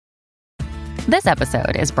This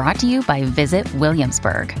episode is brought to you by Visit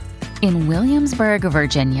Williamsburg. In Williamsburg,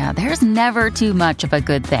 Virginia, there's never too much of a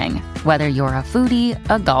good thing. Whether you're a foodie,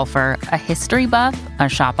 a golfer, a history buff, a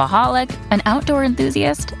shopaholic, an outdoor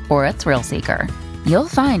enthusiast, or a thrill seeker, you'll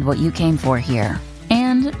find what you came for here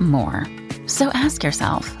and more. So ask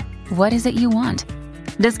yourself, what is it you want?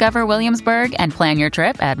 Discover Williamsburg and plan your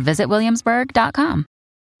trip at visitwilliamsburg.com.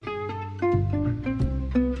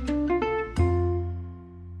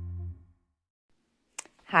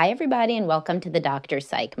 Hi, everybody, and welcome to the Dr.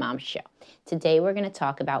 Psych Mom Show. Today, we're going to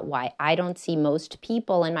talk about why I don't see most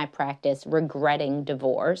people in my practice regretting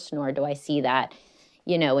divorce, nor do I see that,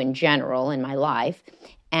 in general in my life.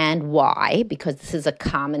 And why? Because this is a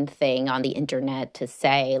common thing on the internet to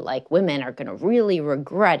say, like, women are going to really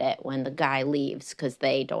regret it when the guy leaves because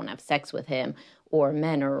they don't have sex with him, or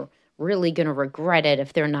men are really going to regret it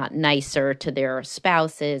if they're not nicer to their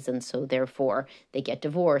spouses, and so therefore they get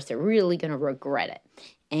divorced. They're really going to regret it.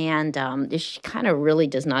 And this kind of really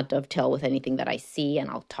does not dovetail with anything that I see, and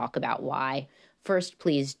I'll talk about why. First,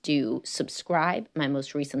 please do subscribe. My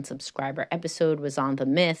most recent subscriber episode was on the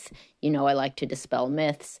myth. I like to dispel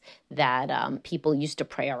myths that people used to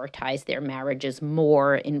prioritize their marriages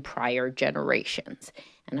more in prior generations.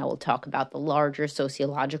 And I will talk about the larger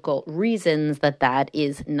sociological reasons that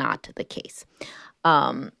is not the case.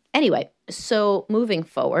 Anyway, so moving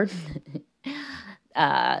forward,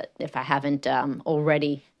 if I haven't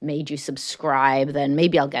already made you subscribe, then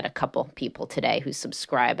maybe I'll get a couple people today who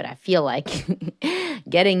subscribe. But I feel like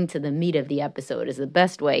getting to the meat of the episode is the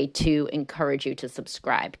best way to encourage you to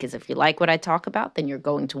subscribe. Because if you like what I talk about, then you're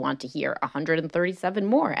going to want to hear 137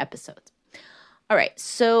 more episodes. All right,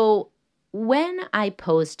 so when I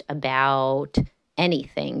post about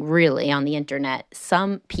anything really on the internet,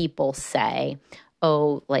 some people say,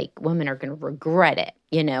 oh, like women are going to regret it,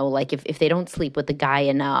 like if they don't sleep with the guy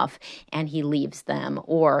enough and he leaves them,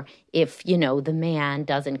 or if, the man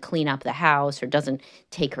doesn't clean up the house or doesn't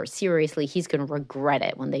take her seriously, he's going to regret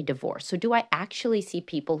it when they divorce. So do I actually see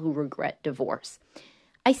people who regret divorce?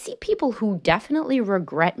 I see people who definitely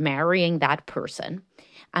regret marrying that person,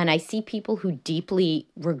 and I see people who deeply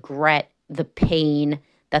regret the pain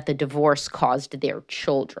that the divorce caused their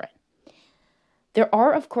children. There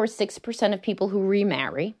are, of course, 6% of people who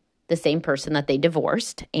remarry the same person that they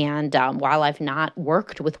divorced. And while I've not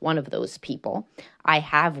worked with one of those people, I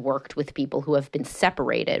have worked with people who have been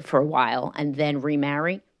separated for a while and then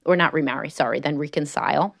then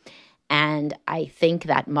reconcile. And I think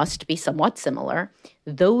that must be somewhat similar.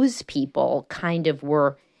 Those people kind of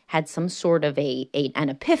had some sort of an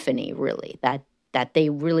epiphany, really, that they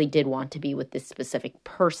really did want to be with this specific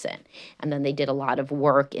person. And then they did a lot of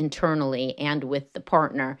work internally and with the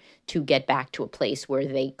partner to get back to a place where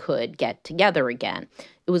they could get together again.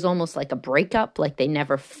 It was almost like a breakup, like they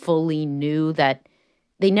never fully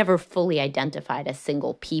identified as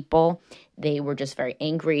single people. They were just very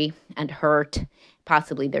angry and hurt.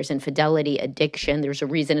 Possibly there's infidelity, addiction. There's a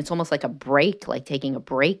reason. It's almost like a break, like taking a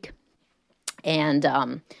break. And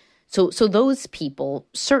So those people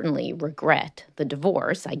certainly regret the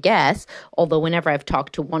divorce, I guess, although whenever I've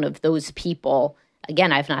talked to one of those people,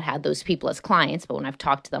 again, I've not had those people as clients, but when I've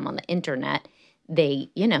talked to them on the internet, they,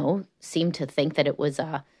 seem to think that it was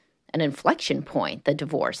an inflection point, the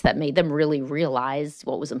divorce, that made them really realize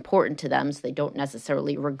what was important to them, so they don't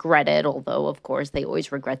necessarily regret it, although, of course, they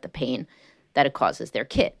always regret the pain that it causes their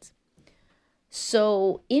kids.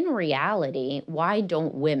 So in reality, why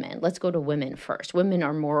don't women, let's go to women first. Women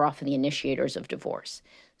are more often the initiators of divorce.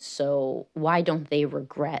 So why don't they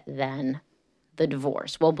regret then the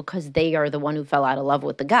divorce? Well, because they are the one who fell out of love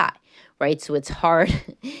with the guy, right? So it's hard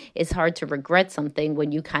to regret something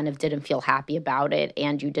when you kind of didn't feel happy about it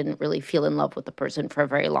and you didn't really feel in love with the person for a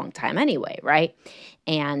very long time anyway, right?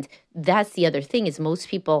 And that's the other thing, is most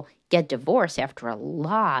people get divorced after a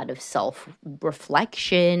lot of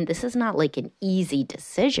self-reflection. This is not like an easy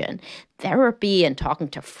decision. Therapy and talking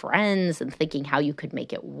to friends and thinking how you could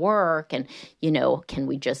make it work, and, can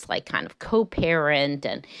we just like kind of co-parent?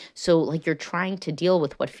 And so like you're trying to deal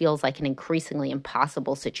with what feels like an increasingly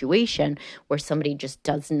impossible situation where somebody just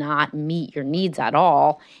does not meet your needs at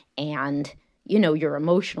all, and your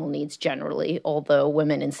emotional needs generally, although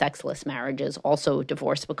women in sexless marriages also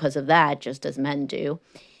divorce because of that, just as men do.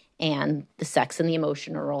 And the sex and the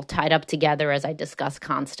emotion are all tied up together, as I discuss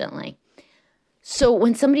constantly. So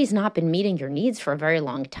when somebody's not been meeting your needs for a very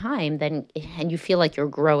long time, and you feel like you're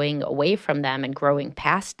growing away from them and growing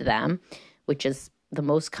past them, which is the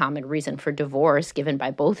most common reason for divorce given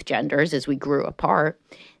by both genders, is we grew apart,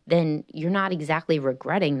 then you're not exactly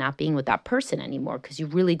regretting not being with that person anymore, because you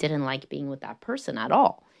really didn't like being with that person at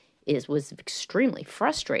all. was extremely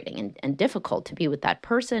frustrating and difficult to be with that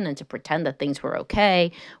person and to pretend that things were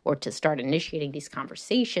okay, or to start initiating these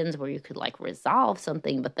conversations where you could like resolve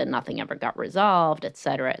something, but then nothing ever got resolved, et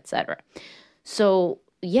cetera, et cetera. So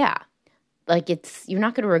yeah, like you're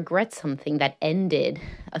not going to regret something that ended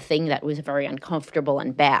a thing that was very uncomfortable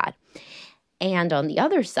and bad. And on the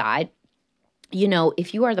other side, you know,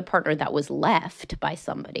 if you are the partner that was left by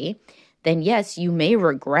somebody, then yes, you may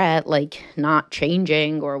regret like not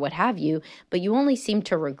changing or what have you, but you only seem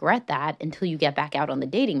to regret that until you get back out on the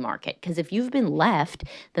dating market. Because if you've been left,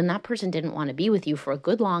 then that person didn't want to be with you for a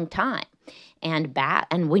good long time. And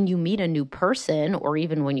when you meet a new person, or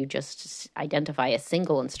even when you just identify as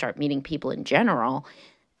single and start meeting people in general,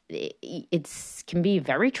 it can be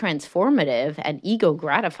very transformative and ego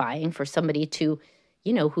gratifying for somebody to,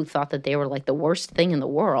 you know, who thought that they were like the worst thing in the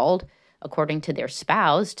world, according to their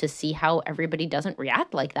spouse, to see how everybody doesn't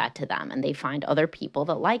react like that to them and they find other people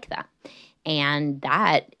that like them. And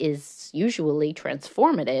that is usually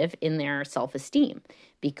transformative in their self-esteem,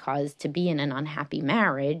 because to be in an unhappy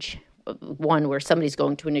marriage, one where somebody's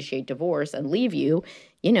going to initiate divorce and leave you,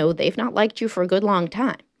 you know, they've not liked you for a good long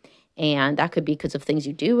time. And that could be because of things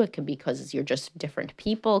you do. It could be because you're just different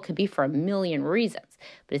people. It could be for a million reasons.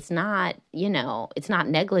 But it's not, you know, it's not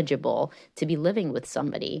negligible to be living with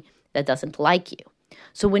somebody that doesn't like you.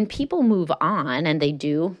 So when people move on, and they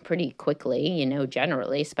do pretty quickly, you know,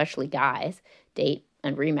 generally, especially guys, date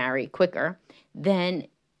and remarry quicker, then,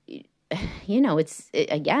 you know,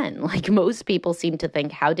 again, like most people seem to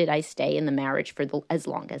think, how did I stay in the marriage for as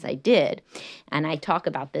long as I did? And I talk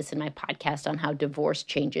about this in my podcast on how divorce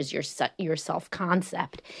changes your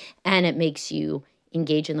self-concept, and it makes you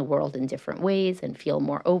engage in the world in different ways and feel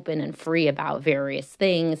more open and free about various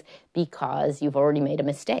things, because you've already made a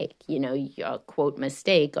mistake, you know, quote,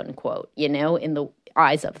 mistake, unquote, you know, in the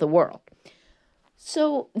eyes of the world.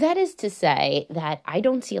 So that is to say that I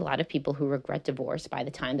don't see a lot of people who regret divorce by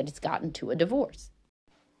the time that it's gotten to a divorce.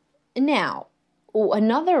 Now,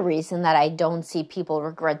 another reason that I don't see people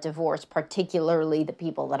regret divorce, particularly the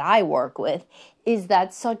people that I work with, is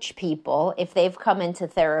that such people, if they've come into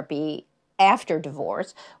therapy after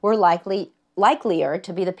divorce, were likelier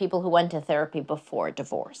to be the people who went to therapy before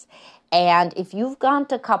divorce. And if you've gone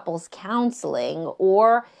to couples counseling,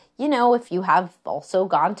 or, you know, if you have also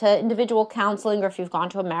gone to individual counseling, or if you've gone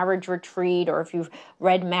to a marriage retreat, or if you've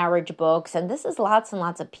read marriage books, and this is lots and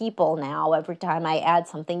lots of people now, every time I add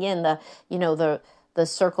something in, the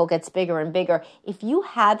circle gets bigger and bigger. If you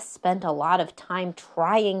have spent a lot of time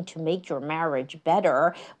trying to make your marriage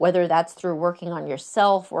better, whether that's through working on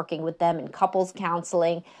yourself, working with them in couples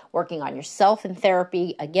counseling, working on yourself in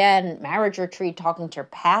therapy, again, marriage retreat, talking to your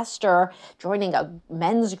pastor, joining a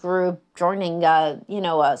men's group, joining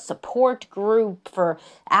a support group for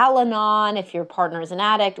Al-Anon if your partner is an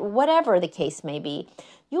addict, whatever the case may be,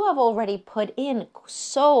 you have already put in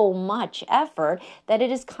so much effort that it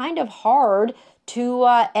is kind of hard to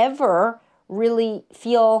ever really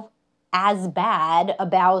feel as bad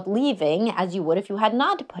about leaving as you would if you had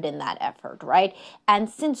not put in that effort, right? And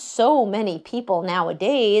since so many people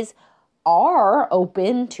nowadays are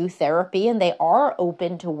open to therapy and they are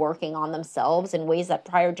open to working on themselves in ways that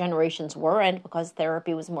prior generations weren't, because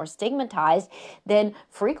therapy was more stigmatized, then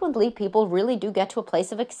frequently people really do get to a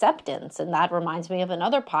place of acceptance. And that reminds me of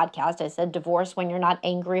another podcast. I said divorce when you're not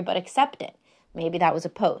angry but accepting. Maybe that was a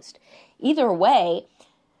post. Either way,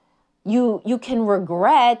 you can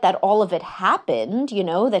regret that all of it happened, you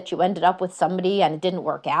know, that you ended up with somebody and it didn't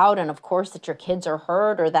work out. And of course that your kids are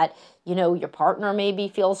hurt, or that, you know, your partner maybe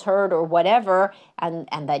feels hurt or whatever. And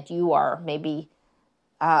that you are maybe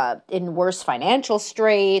in worse financial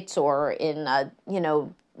straits, or in,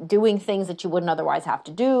 doing things that you wouldn't otherwise have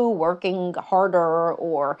to do, working harder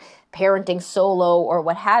or parenting solo or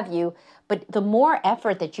what have you. But the more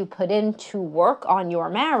effort that you put in to work on your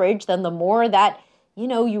marriage, then the more that, you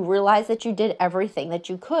know, you realize that you did everything that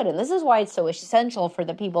you could. And this is why it's so essential for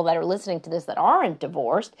the people that are listening to this that aren't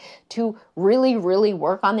divorced to really, really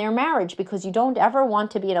work on their marriage, because you don't ever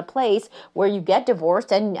want to be in a place where you get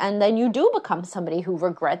divorced and then you do become somebody who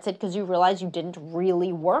regrets it because you realize you didn't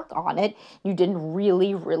really work on it. You didn't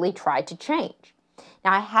really, really try to change.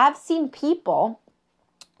 Now, I have seen people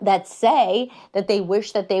that say that they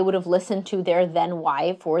wish that they would have listened to their then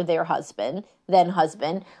wife or their then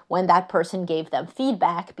husband, when that person gave them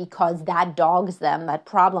feedback, because that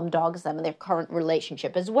problem dogs them in their current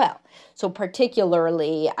relationship as well. So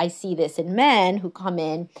particularly, I see this in men who come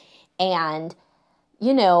in and,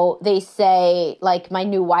 you know, they say, like, my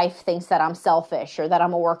new wife thinks that I'm selfish or that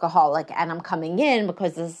I'm a workaholic, and I'm coming in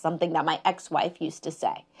because this is something that my ex-wife used to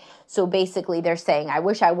say. So basically they're saying, I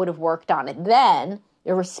wish I would have worked on it then,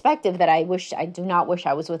 irrespective that I do not wish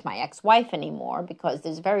I was with my ex-wife anymore, because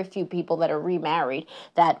there's very few people that are remarried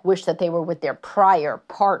that wish that they were with their prior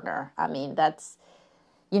partner. I mean, that's,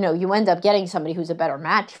 you end up getting somebody who's a better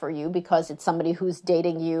match for you because it's somebody who's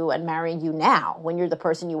dating you and marrying you now when you're the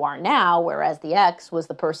person you are now, whereas the ex was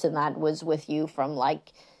the person that was with you from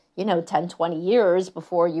 10, 20 years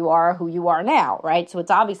before you are who you are now, right? So it's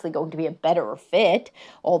obviously going to be a better fit,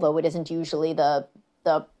 although it isn't usually the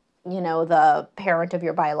parent of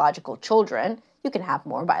your biological children. You can have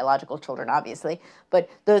more biological children, obviously. But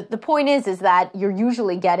the point is that you're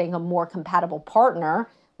usually getting a more compatible partner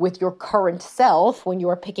with your current self when you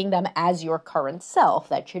are picking them as your current self.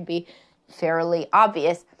 That should be fairly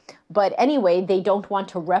obvious. But anyway, they don't want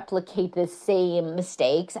to replicate the same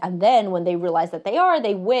mistakes. And then when they realize that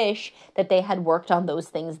they wish that they had worked on those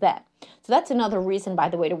things then. So that's another reason, by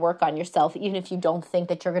the way, to work on yourself. Even if you don't think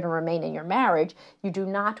that you're going to remain in your marriage, you do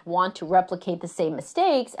not want to replicate the same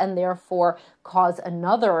mistakes and therefore cause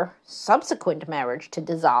another subsequent marriage to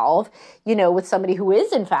dissolve, with somebody who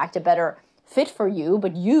is, in fact, a better fit for you,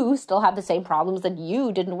 but you still have the same problems that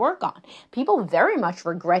you didn't work on. People very much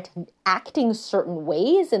regret acting certain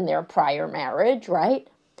ways in their prior marriage, right?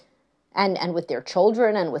 And with their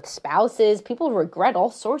children and with spouses, people regret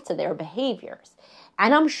all sorts of their behaviors.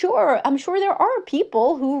 And I'm sure there are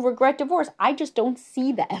people who regret divorce. I just don't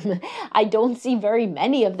see them. I don't see very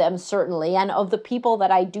many of them, certainly. And of the people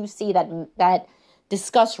that I do see that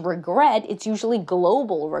discuss regret, it's usually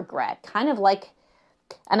global regret, kind of like,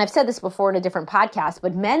 and I've said this before in a different podcast,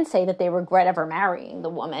 but men say that they regret ever marrying the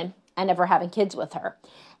woman and ever having kids with her.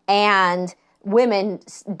 And women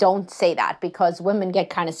don't say that, because women get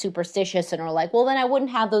kind of superstitious and are like, well, then I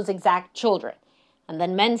wouldn't have those exact children. And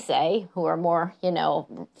then men say, who are more,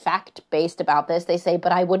 fact-based about this, they say,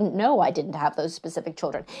 but I wouldn't know I didn't have those specific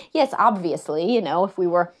children. Yes, obviously,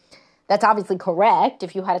 that's obviously correct.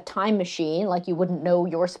 If you had a time machine, you wouldn't know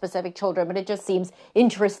your specific children, but it just seems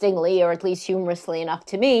interestingly, or at least humorously enough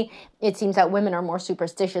to me, it seems that women are more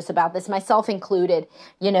superstitious about this, myself included,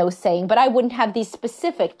 saying, but I wouldn't have these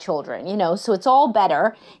specific children, so it's all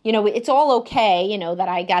better, it's all okay, that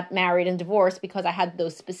I got married and divorced because I had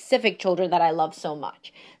those specific children that I love so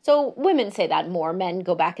much. So women say that more. Men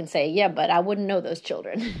go back and say, yeah, but I wouldn't know those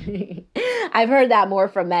children. I've heard that more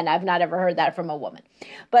from men. I've not ever heard that from a woman.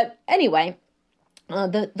 But anyway,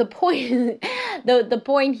 the point the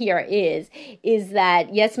point here is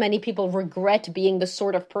that, yes, many people regret being the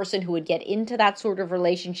sort of person who would get into that sort of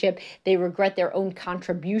relationship. They regret their own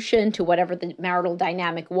contribution to whatever the marital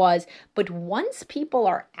dynamic was. But once people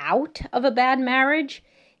are out of a bad marriage,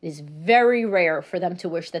 it is very rare for them to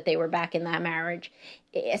wish that they were back in that marriage,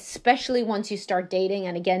 especially once you start dating,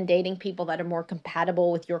 and again, dating people that are more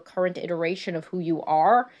compatible with your current iteration of who you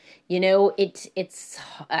are. It's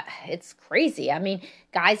crazy. I mean,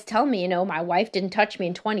 guys tell me, my wife didn't touch me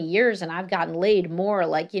in 20 years and I've gotten laid more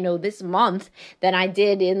this month than I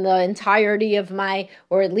did in the entirety of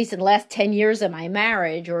or at least in the last 10 years of my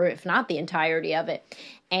marriage, or if not the entirety of it.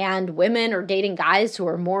 And women are dating guys who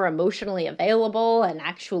are more emotionally available and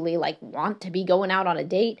actually want to be going out on a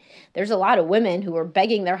date. There's a lot of women who are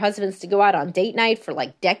begging their husbands to go out on date night for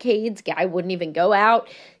decades. Guy wouldn't even go out.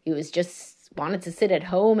 He was just wanted to sit at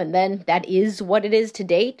home, and then that is what it is to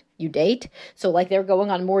date. You date. So they're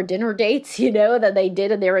going on more dinner dates, than they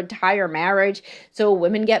did in their entire marriage. So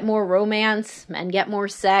women get more romance, men get more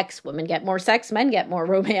sex, women get more sex, men get more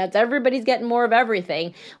romance. Everybody's getting more of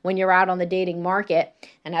everything when you're out on the dating market.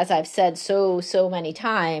 And as I've said so many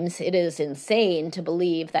times, it is insane to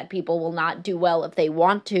believe that people will not do well if they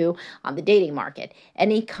want to on the dating market.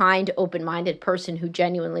 Any kind, open-minded person who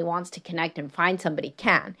genuinely wants to connect and find somebody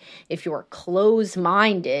can. If you're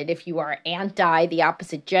close-minded, if you are anti the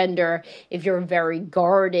opposite gender, if you're very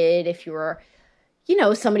guarded, if you're,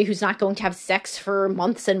 somebody who's not going to have sex for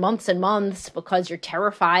months and months and months because you're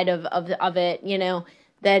terrified of it,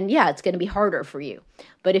 then yeah, it's going to be harder for you.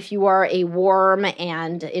 But if you are a warm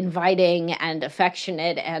and inviting and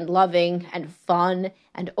affectionate and loving and fun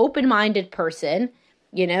and open-minded person,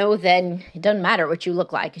 then it doesn't matter what you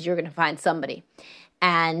look like, because you're going to find somebody.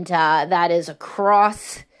 And that is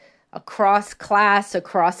across class,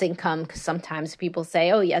 across income, because sometimes people say,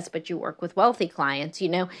 oh, yes, but you work with wealthy clients,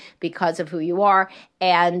 because of who you are.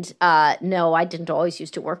 And no, I didn't always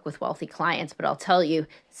used to work with wealthy clients, but I'll tell you,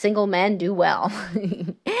 single men do well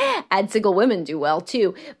and single women do well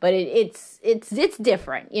too. But it's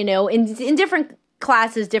different, in different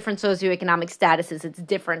classes, different socioeconomic statuses, it's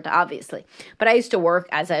different, obviously. But I used to work,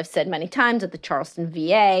 as I've said many times, at the Charleston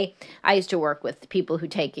VA. I used to work with people who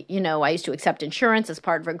take, I used to accept insurance as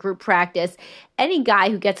part of a group practice. Any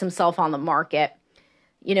guy who gets himself on the market,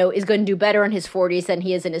 is going to do better in his 40s than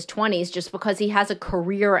he is in his 20s just because he has a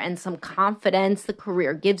career and some confidence. The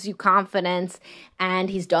career gives you confidence, and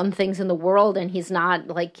he's done things in the world, and he's not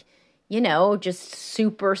like, just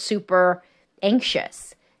super, super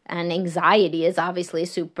anxious. And anxiety is obviously a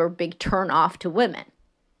super big turnoff to women.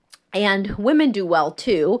 And women do well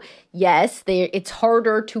too. Yes, it's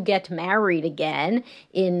harder to get married again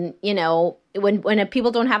when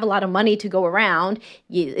people don't have a lot of money to go around.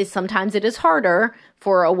 Sometimes it is harder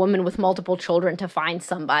for a woman with multiple children to find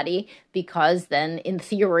somebody, because then in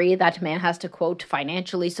theory that man has to, quote,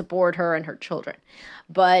 financially support her and her children.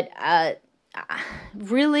 But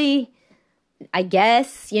really, I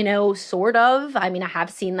guess, sort of. I mean, I have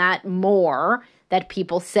seen that more, that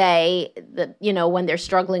people say that, when they're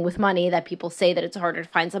struggling with money, that people say that it's harder to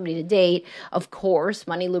find somebody to date. Of course,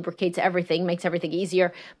 money lubricates everything, makes everything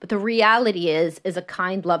easier. But the reality is a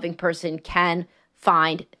kind, loving person can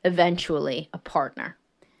find eventually a partner,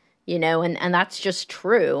 and that's just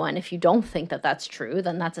true. And if you don't think that that's true,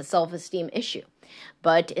 then that's a self-esteem issue.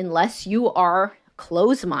 But unless you are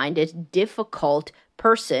close-minded, difficult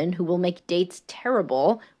person who will make dates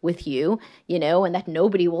terrible with you, and that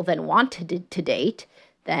nobody will then want to date,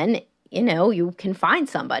 then, you can find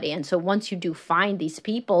somebody. And so once you do find these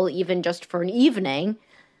people, even just for an evening,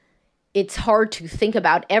 it's hard to think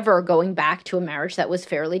about ever going back to a marriage that was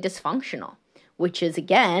fairly dysfunctional, which is,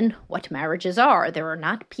 again, what marriages are. There are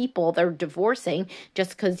not people that are divorcing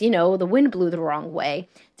just because, the wind blew the wrong way,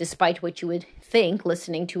 despite what you would think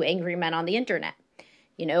listening to angry men on the internet.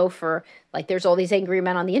 There's all these angry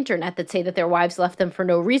men on the internet that say that their wives left them for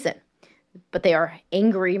no reason. But they are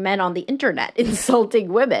angry men on the internet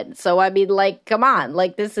insulting women. So, I mean, come on.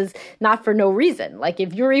 This is not for no reason.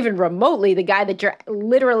 If you're even remotely the guy that you're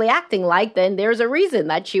literally acting like, then there's a reason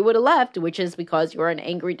that she would have left, which is because you're an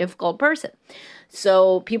angry, difficult person.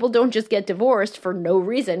 So people don't just get divorced for no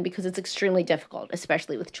reason, because it's extremely difficult,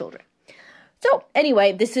 especially with children. So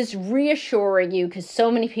anyway, this is reassuring you, because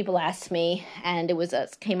so many people asked me, and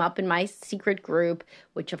it came up in my secret group,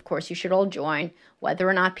 which of course you should all join, whether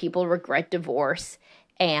or not people regret divorce.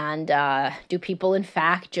 And do people in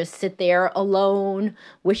fact just sit there alone,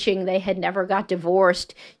 wishing they had never got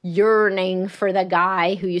divorced, yearning for the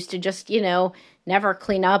guy who used to just, never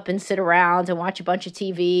clean up and sit around and watch a bunch of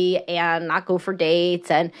TV and not go for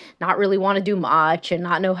dates and not really want to do much and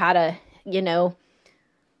not know how to,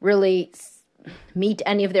 really meet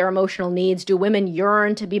any of their emotional needs? Do women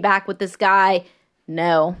yearn to be back with this guy?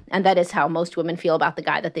 No. And that is how most women feel about the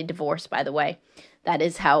guy that they divorced, by the way. That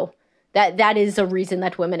is how, that is a reason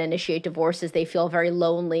that women initiate divorces. They feel very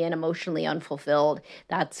lonely and emotionally unfulfilled.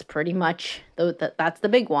 That's pretty much, that's the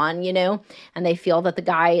big one, and they feel that the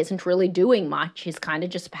guy isn't really doing much. He's kind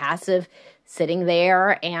of just passive, sitting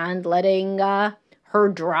there and letting her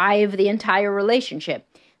drive the entire relationship.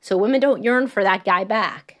 So women don't yearn for that guy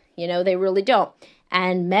back. They really don't.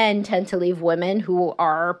 And men tend to leave women who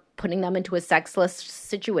are putting them into a sexless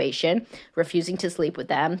situation, refusing to sleep with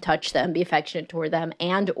them, touch them, be affectionate toward them,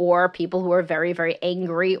 and or people who are very, very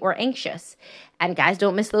angry or anxious. And guys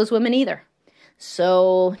don't miss those women either.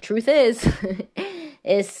 So truth is,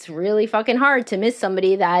 it's really fucking hard to miss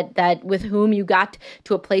somebody that with whom you got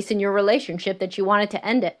to a place in your relationship that you wanted to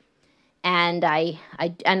end it. And I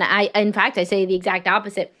in fact, I say the exact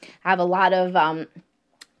opposite. I have a lot of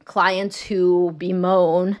clients who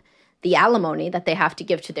bemoan the alimony that they have to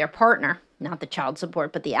give to their partner, not the child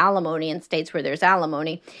support, but the alimony in states where there's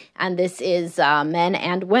alimony. And this is men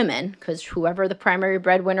and women, because whoever the primary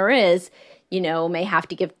breadwinner is, may have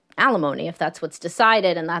to give alimony if that's what's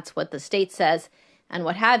decided and that's what the state says and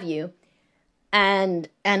what have you. And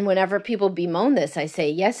whenever people bemoan this, I say,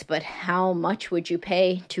 yes, but how much would you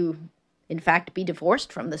pay to, in fact, be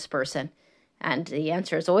divorced from this person? And the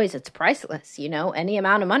answer is always, it's priceless, any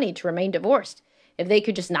amount of money to remain divorced. If they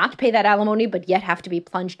could just not pay that alimony, but yet have to be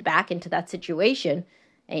plunged back into that situation,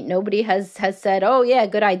 ain't nobody has said, oh yeah,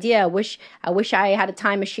 good idea. I wish I had a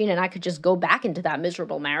time machine and I could just go back into that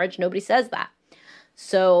miserable marriage. Nobody says that.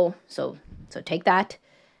 So take that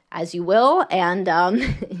as you will, and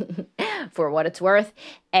for what it's worth.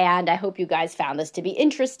 And I hope you guys found this to be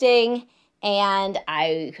interesting. And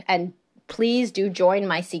please do join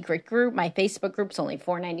my secret group. My Facebook group is only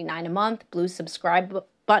 $4.99 a month. Blue subscribe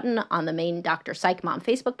button on the main Dr. Psych Mom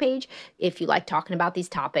Facebook page if you like talking about these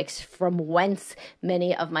topics from whence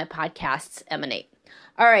many of my podcasts emanate.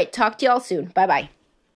 All right, talk to y'all soon. Bye-bye.